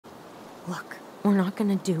Look, we're not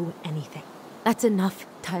gonna do anything. That's enough,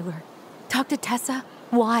 Tyler. Talk to Tessa?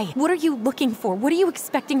 Why? What are you looking for? What are you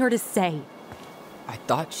expecting her to say? I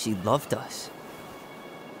thought she loved us.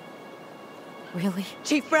 Really?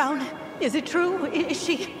 Chief Brown, is it true? Is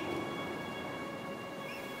she...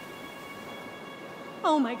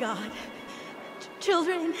 Oh my God.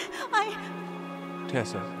 Children,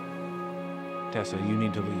 Tessa, you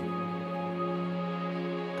need to leave.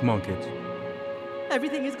 Come on, kids.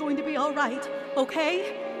 Everything is going to be all right,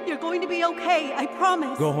 okay? You're going to be okay, I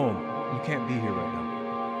promise. Go home. You can't be here right now.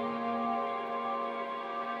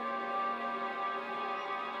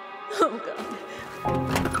 Oh God.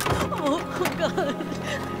 Oh God.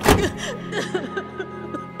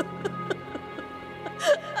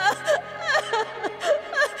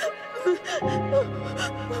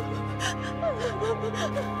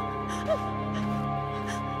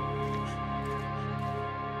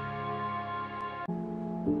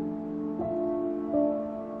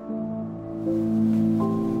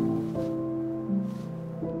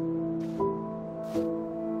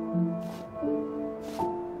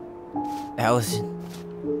 Allison.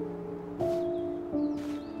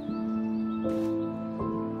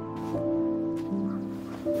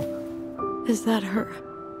 Is that her?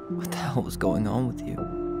 What the hell was going on with you?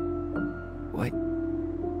 What?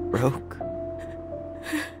 Broke?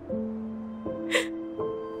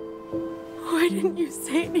 Why didn't you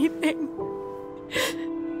say anything?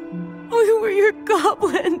 We were your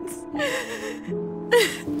goblins.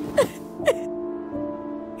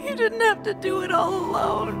 You didn't have to do it all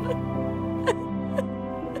alone.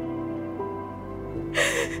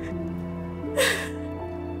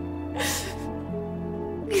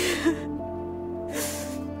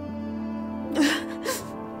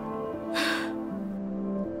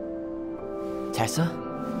 Tessa?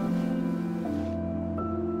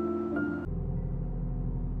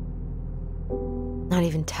 Not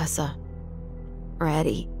even Tessa. Or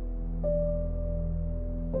Eddie.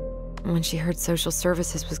 When she heard social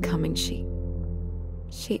services was coming, she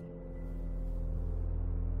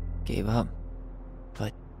Gave up.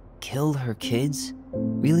 But killed her kids?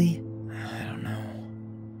 Really? I don't know.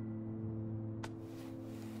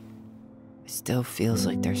 It still feels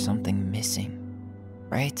like there's something missing,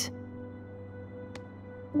 right?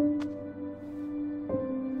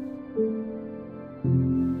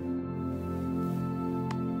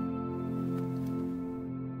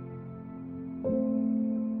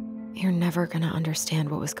 You're never gonna understand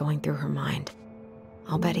what was going through her mind.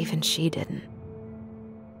 I'll bet even she didn't.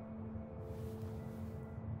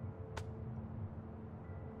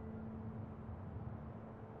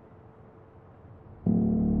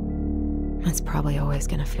 It's probably always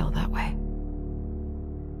gonna feel that way.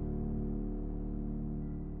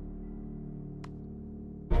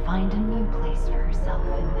 Find a new place for herself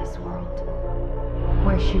in this world,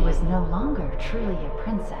 where she was no longer truly a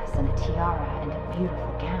princess in a tiara and a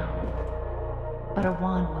beautiful gown, but a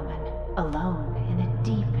wan woman alone in a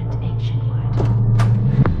deep and ancient wood.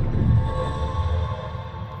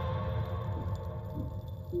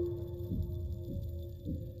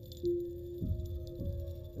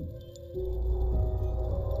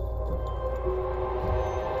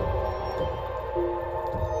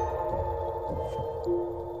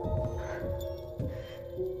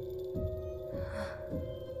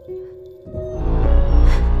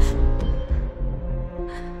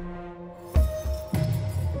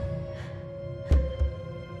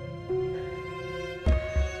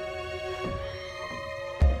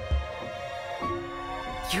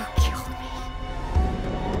 You killed me.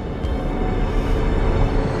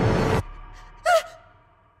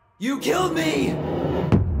 You killed me!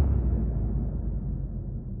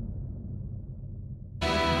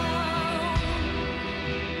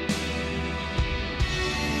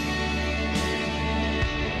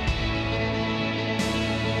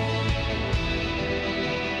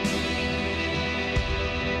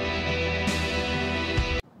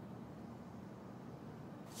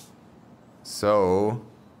 So,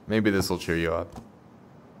 maybe this will cheer you up.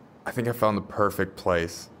 I think I found the perfect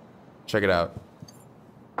place. Check it out.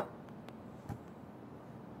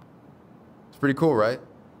 It's pretty cool, right?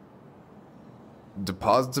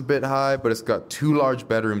 Deposit's a bit high, but it's got 2 large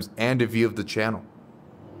bedrooms and a view of the channel.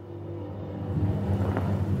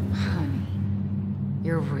 Honey,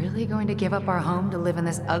 you're really going to give up our home to live in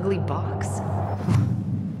this ugly box?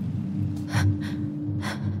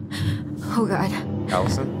 Oh God.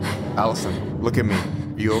 Allison? Allison, look at me.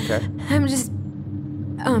 Are you okay? I'm just...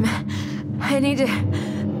 I need to...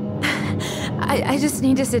 I just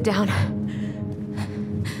need to sit down.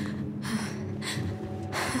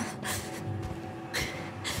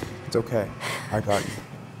 It's okay. I got you.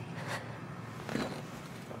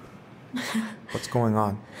 What's going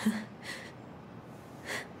on?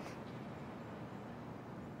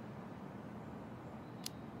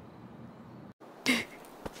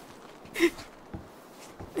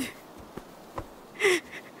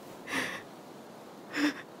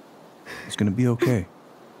 It's gonna be okay.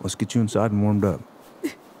 Let's get you inside and warmed up.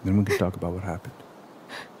 Then we can talk about what happened.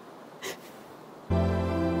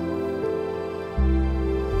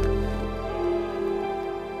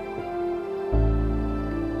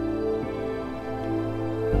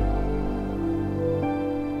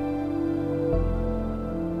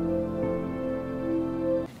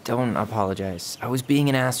 Don't apologize. I was being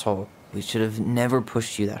an asshole. We should have never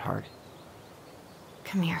pushed you that hard.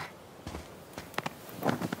 Come here.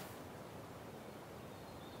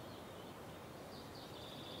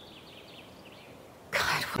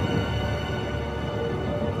 God.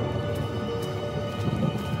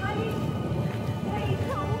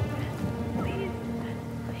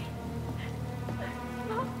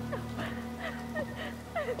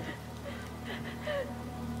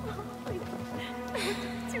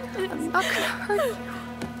 I'm not gonna hurt you.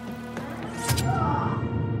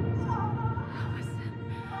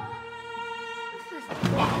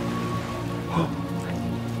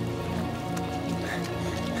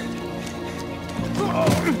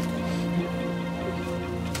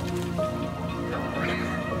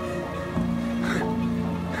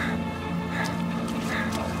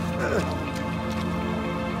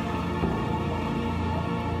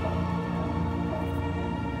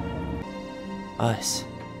 Us.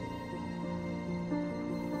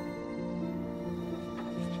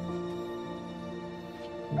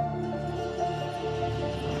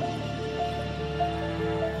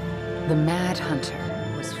 The Mad Hunter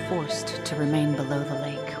was forced to remain below the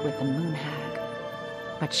lake with the Moon Hag,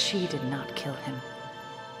 but she did not kill him,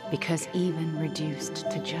 because even reduced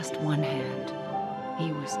to just one hand,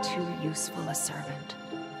 he was too useful a servant.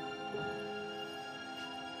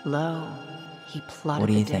 Lo, he plotted What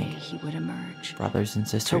do you the day think? he would emerge. Brothers and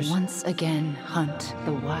sisters? To once again hunt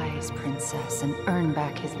the wise princess and earn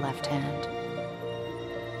back his left hand.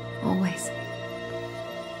 Always.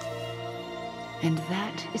 And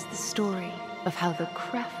that is the story of how the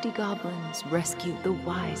crafty goblins rescued the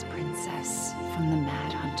wise princess from the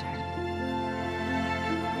Mad Hunter.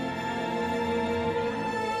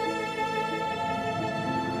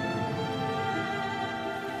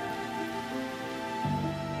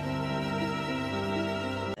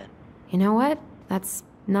 You know what? That's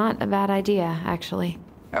not a bad idea, actually.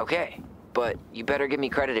 Okay, but you better give me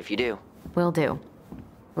credit if you do. Will do.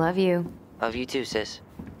 Love you. Love you too, sis.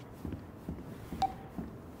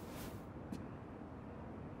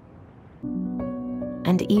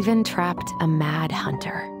 And even trapped a Mad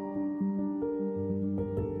Hunter.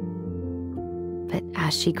 But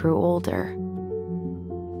as she grew older,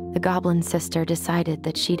 the Goblin Sister decided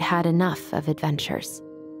that she'd had enough of adventures.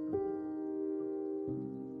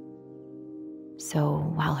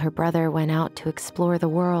 So while her brother went out to explore the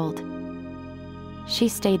world, she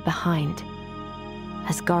stayed behind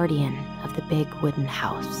as guardian of the big wooden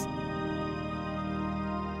house.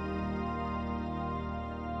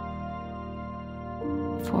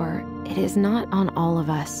 For it is not on all of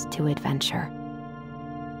us to adventure.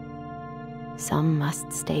 Some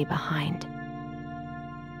must stay behind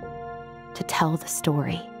to tell the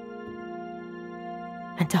story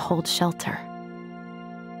and to hold shelter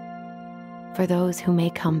for those who may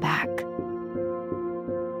come back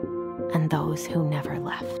and those who never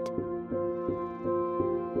left.